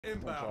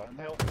Inbound.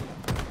 Help.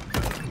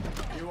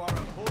 You are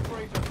a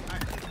corporator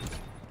active.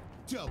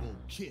 Double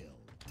kill.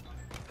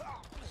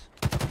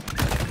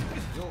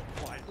 You're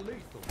quite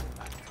lethal with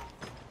that.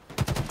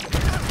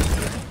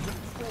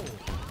 Control.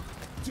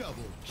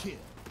 Double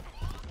kill.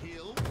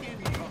 Hill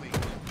incoming.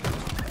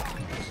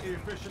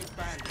 Efficient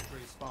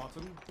banditry,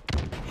 Spartan.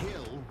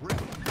 Hill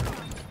ready.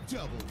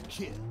 Double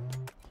kill.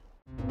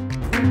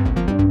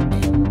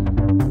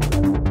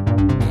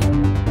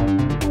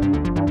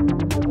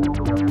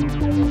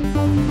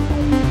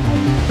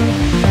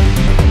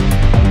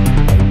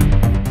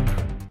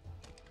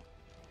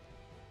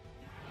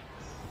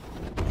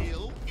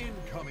 Hill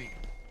incoming.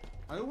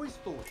 I always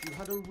thought you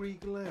had a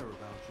regal air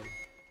about you.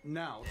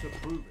 Now to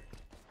prove it.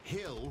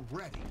 Hill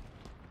ready.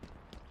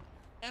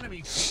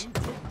 Enemy team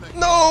took the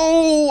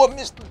No, I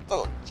missed the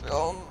touch.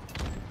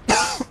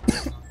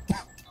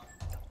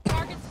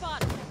 Target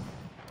spot.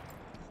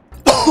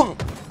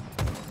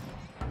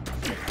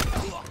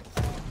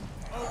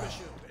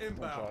 Overshield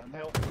inbound.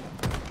 Help.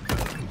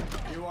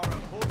 You are a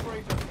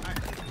corporator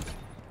active.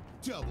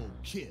 double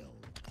kill.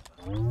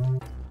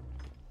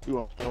 You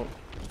won't.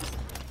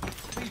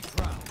 Be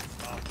proud,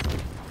 Spartan.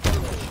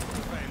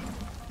 Fail.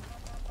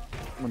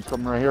 One's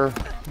coming right here.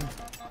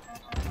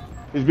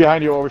 He's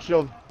behind you, over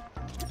shield.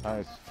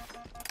 Nice.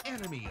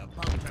 Enemy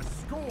about to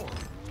score.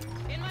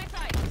 In my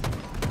sight.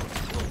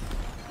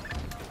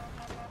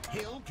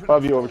 Hill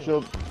Above you, over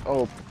control. shield.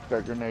 Oh,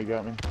 that grenade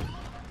got me.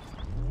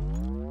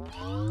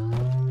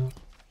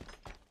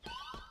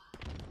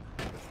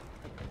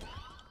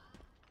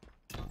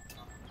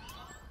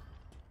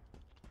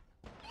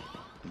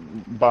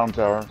 Bottom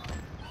tower.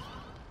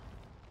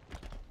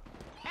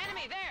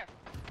 Enemy there.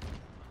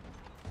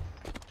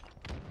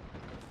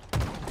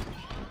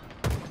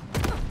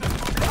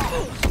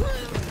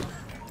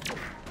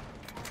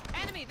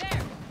 Enemy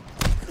there.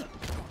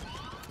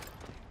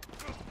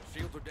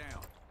 Shields are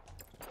down.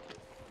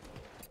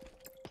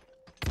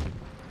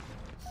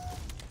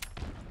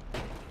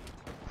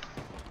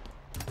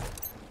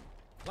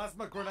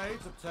 Plasma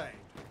grenades obtained.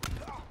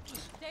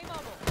 Stay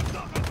mobile.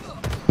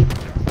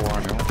 4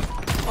 on you.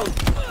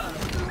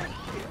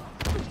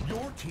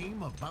 Your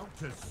team about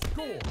to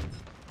score.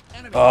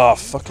 Enemy Oh,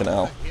 team fucking took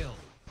hell. the hill.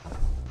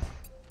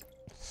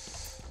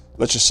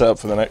 Let's just set up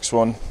for the next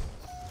one.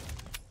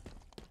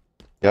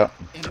 Yeah.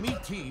 Enemy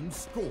team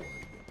scored.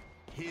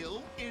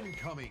 Hill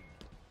incoming.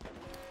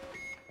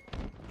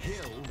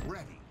 Hill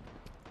ready.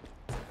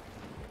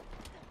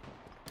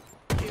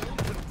 Hill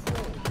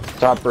control.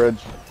 Top bridge.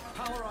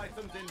 Power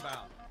items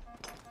inbound.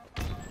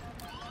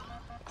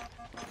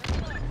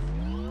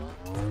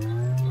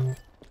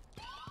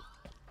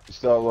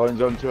 Still at loading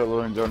zone 2 at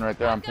loading zone right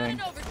there. I'm Got an paying.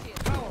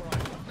 overshield. Power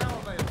items now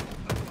available.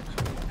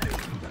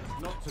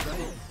 Not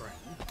today, friend.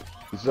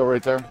 He's still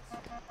right there.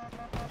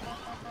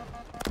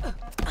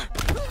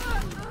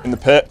 In the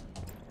pit.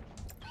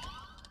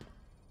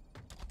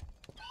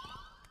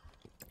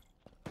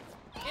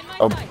 In my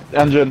Oh, sight.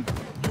 engine.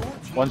 Your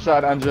team One shot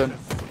about engine. to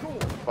score.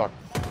 Fuck.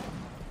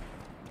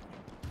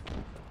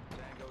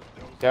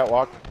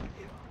 Catwalk.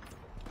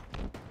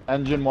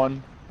 Engine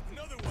 1.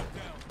 Another one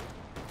down.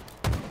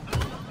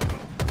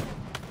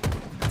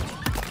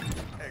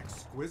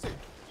 Exquisite.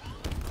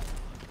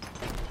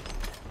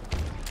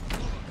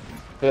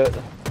 Hit.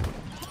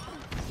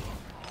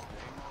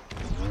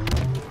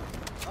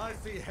 I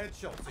see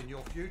headshots in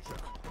your future.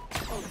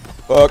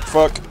 Fuck,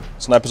 fuck.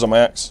 Snipers on my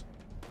axe.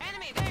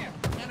 Enemy there.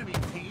 Enemy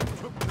team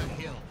took the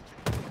hill.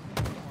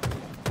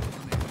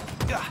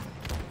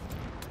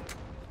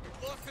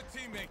 Lost a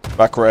teammate.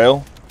 Back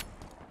rail.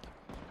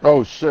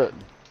 Oh shit.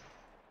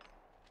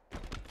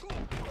 Keep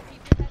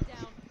your head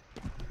down.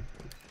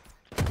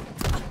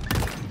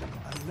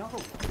 Another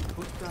one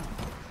put down.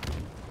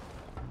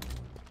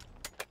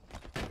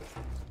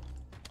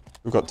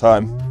 We've got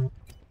time.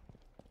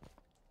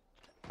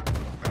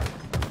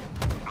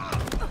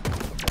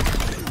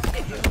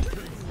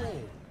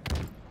 Control.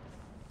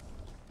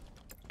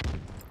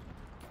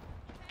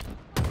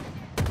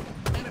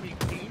 Enemy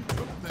team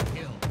took the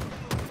hill.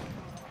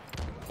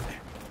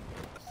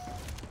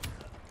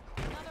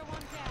 Another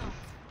one down.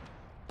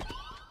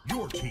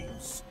 Your team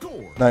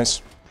scored.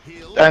 Nice.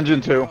 Hill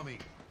Engine 2. incoming.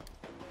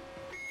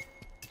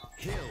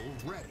 Hill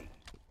ready.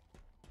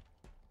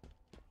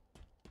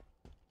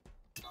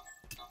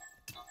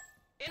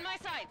 In my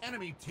sight.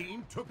 Enemy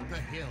team took the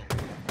hill.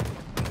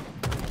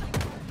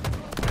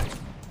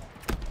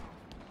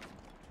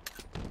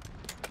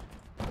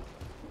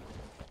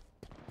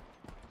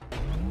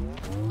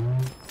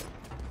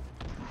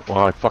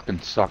 Wow, I fucking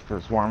suck for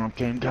this warm-up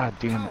game. God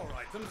damn it. Power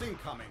items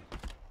incoming.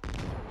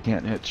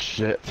 Can't hit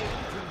shit.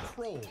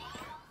 Control.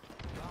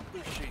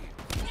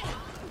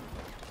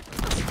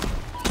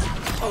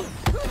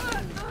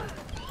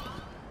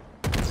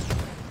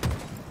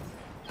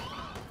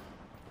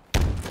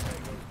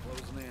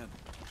 Closing in.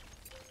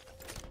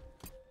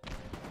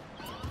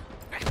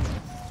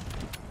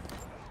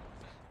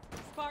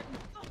 Spartan.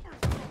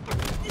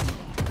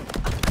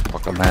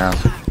 Fucking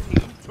ass.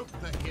 Team took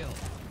the hill.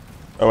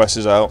 OS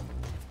is out.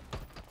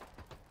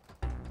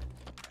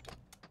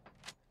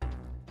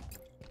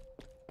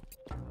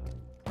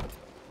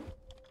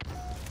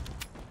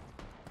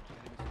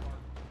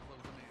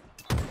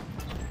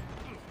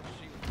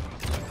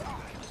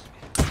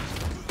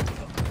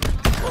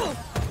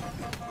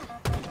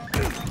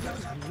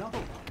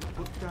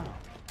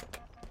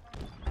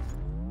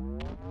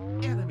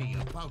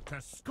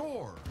 about to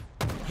score.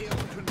 Hill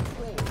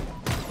control.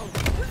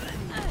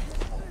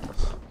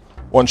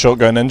 One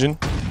shotgun engine.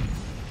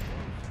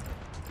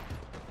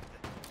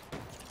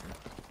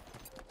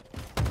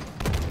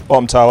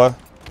 Bottom tower.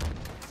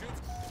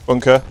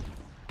 Bunker.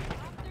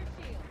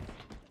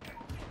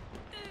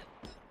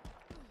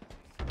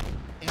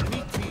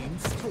 Enemy team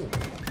scored.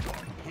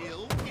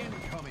 Hill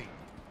incoming.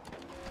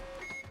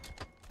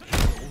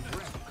 Hill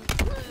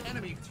ready.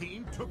 Enemy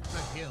team took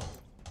the hill.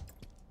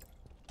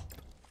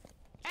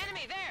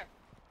 Enemy there.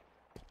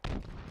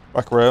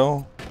 Back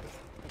rail.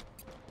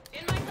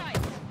 In my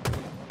sights.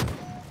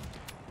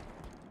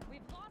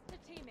 We've lost a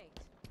teammate.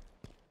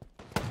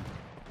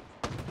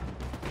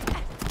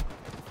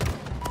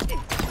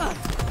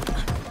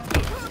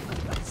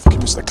 Fucking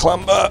missed the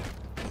clamber.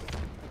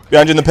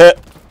 Behind you in the pit.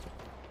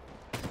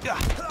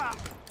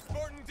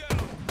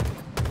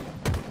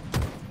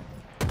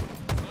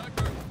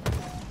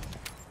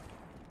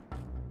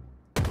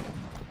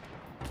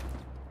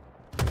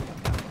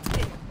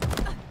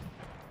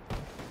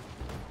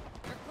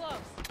 We're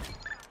close.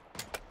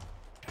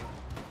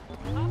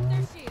 Off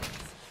their shields.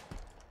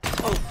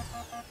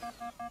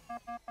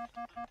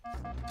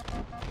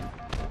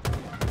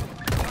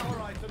 Power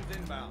items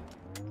inbound.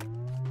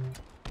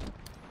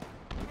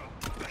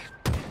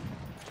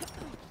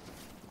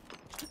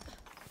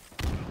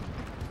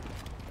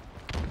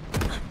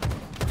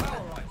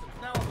 Power items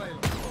now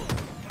available.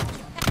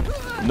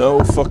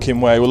 No fucking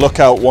way. Well, look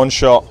out. One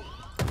shot.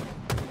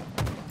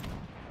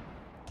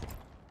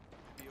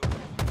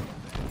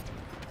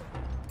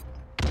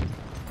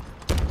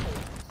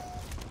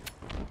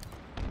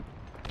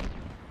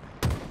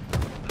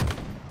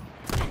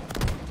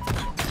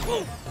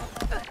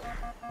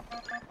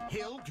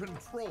 Hill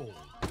control.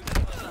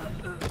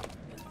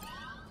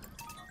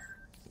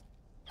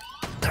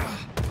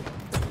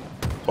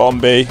 Bottom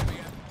B.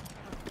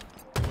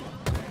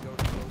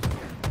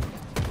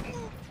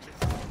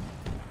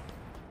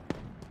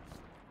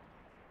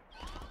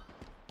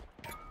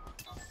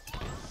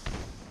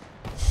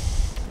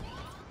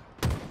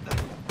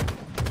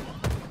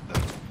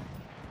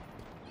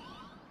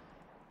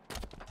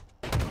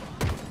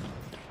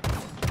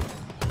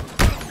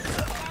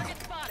 Target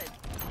spotted.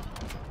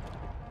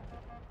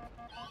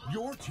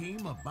 Your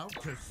team about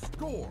to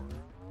score.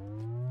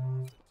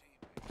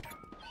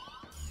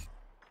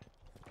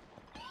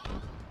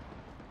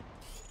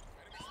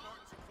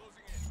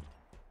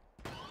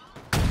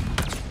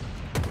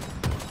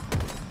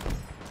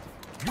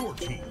 Your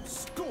team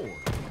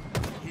scored.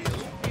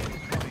 Hill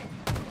incoming.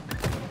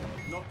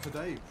 Not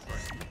today,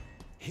 friend.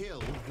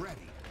 Hill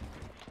ready.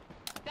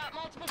 Got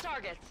multiple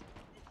targets.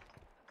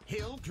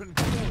 Hill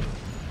control.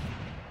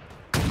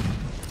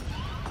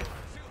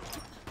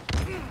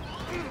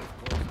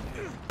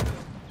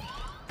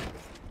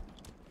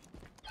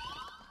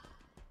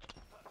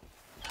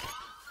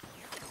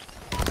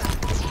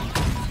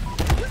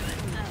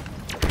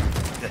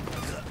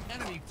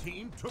 Enemy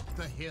team took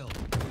the hill.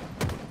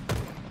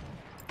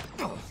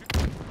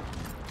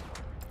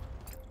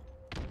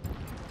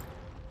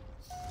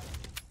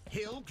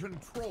 Hill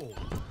control.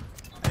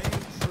 Aim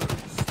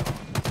troops.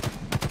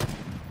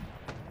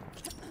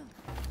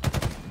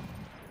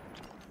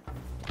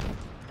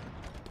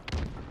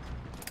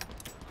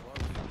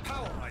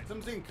 Power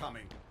items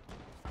incoming.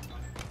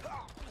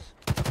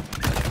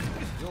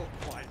 You're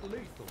quite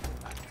lethal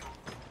with that.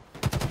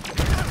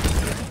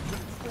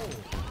 Control.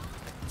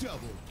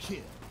 Double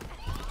kill.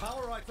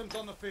 Power items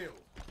on the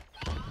field.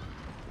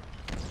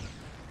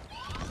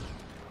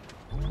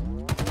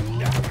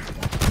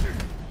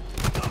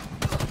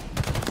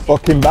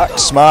 Fucking back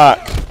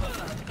smack.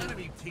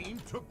 Enemy team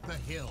took the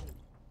hill.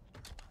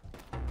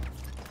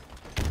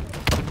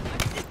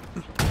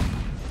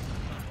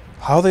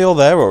 How are they all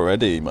there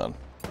already, man?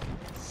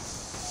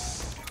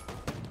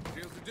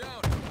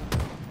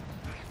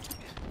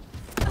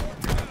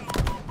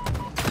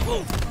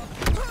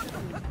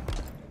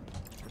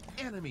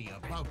 Enemy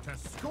about to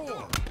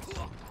score.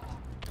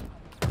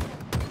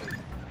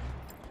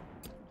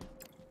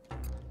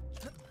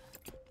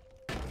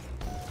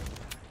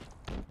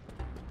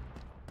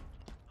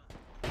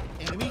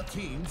 Enemy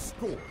team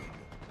scored.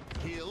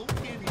 Hill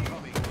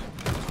incoming.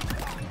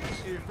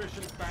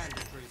 Efficient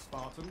banditry,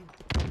 Spartan.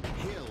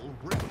 Hill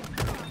ready.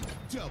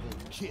 Double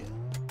kill.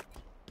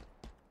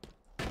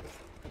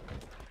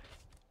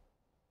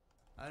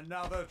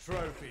 Another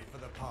trophy for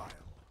the pile.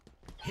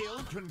 Hill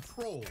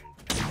controlled.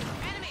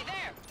 Enemy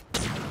there.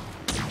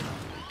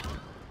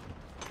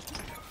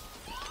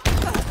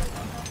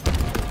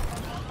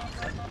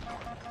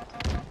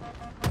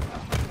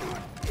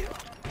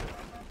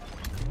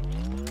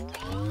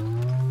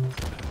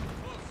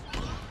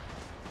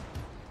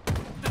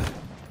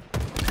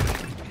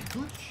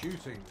 Good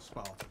shooting,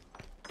 Spartan.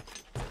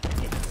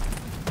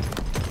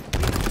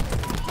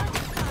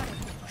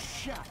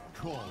 Shot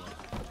caller.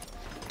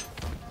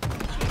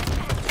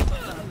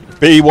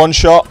 B, one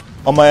shot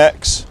on my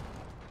X.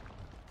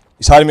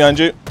 He's hiding behind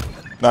you.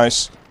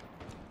 Nice.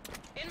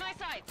 In my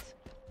sights.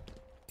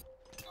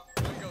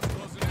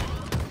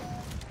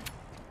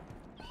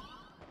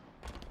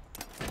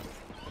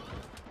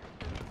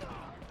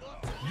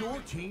 Your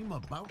team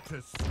about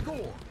to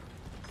score.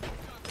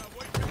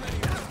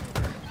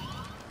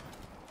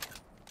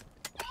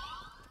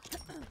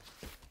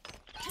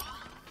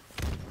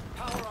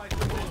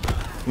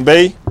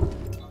 B.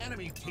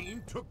 Enemy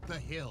team took the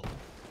hill.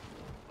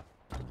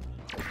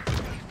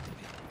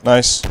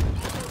 Nice.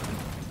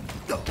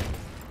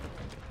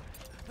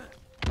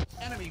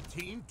 Enemy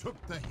team took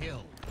the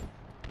hill.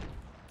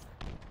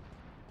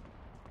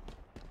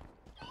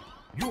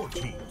 Your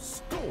team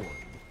scored.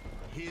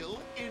 Hill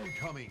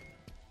incoming.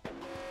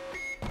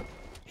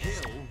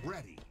 Hill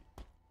ready.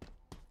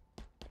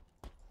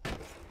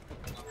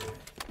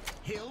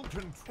 Hill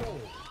control.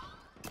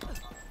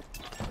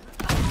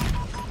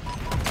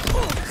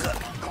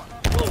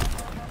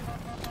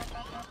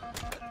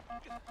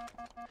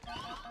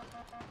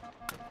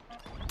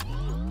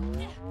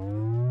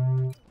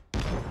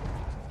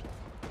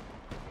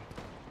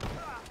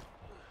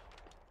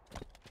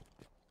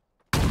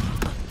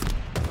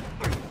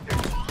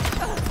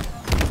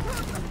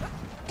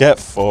 Get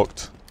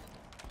fucked.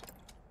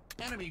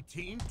 Enemy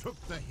team took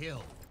the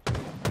hill.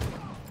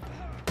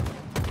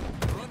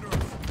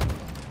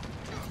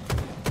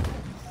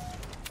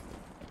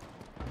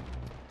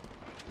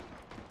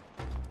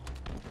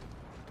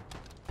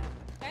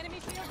 Enemy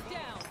shield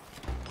down.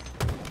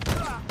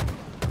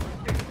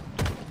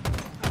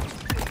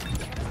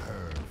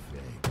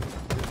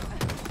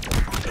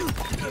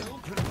 Hill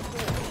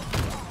control.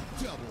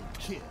 Double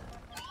kill.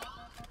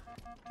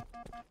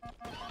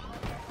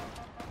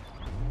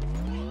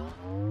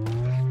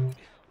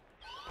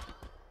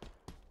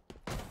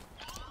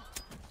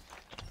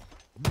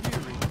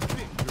 Nearing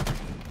victory.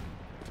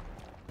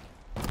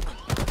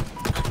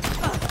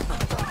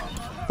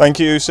 Thank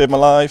you, saved my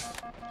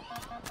life.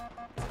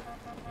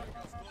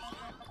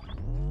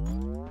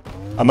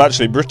 I'm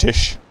actually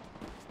British.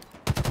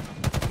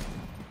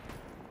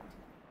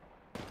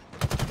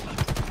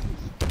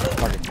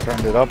 Fucking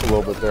turned it up a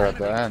little bit there at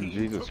the end.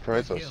 Jesus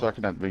Christ, I was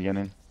sucking at the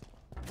beginning.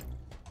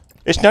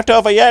 It's not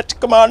over yet,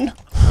 come on.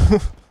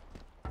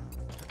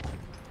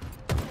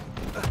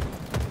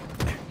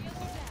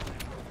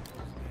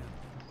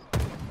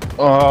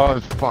 Oh,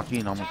 it's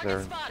fucking almost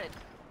there. Target spotted.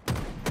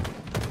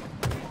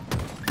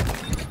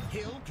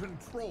 Hill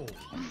control.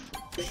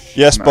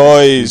 Yes, Nice.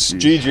 boys.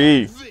 GG.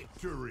 GG.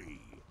 Victory.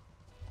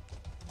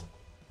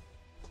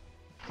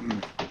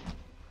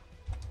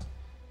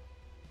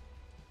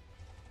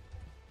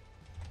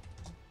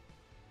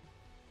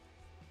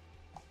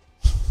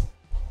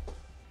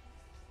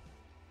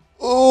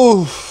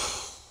 Ooh.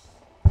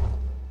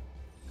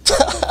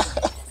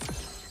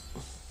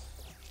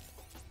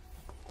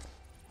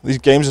 These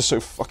games are so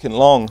fucking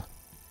long.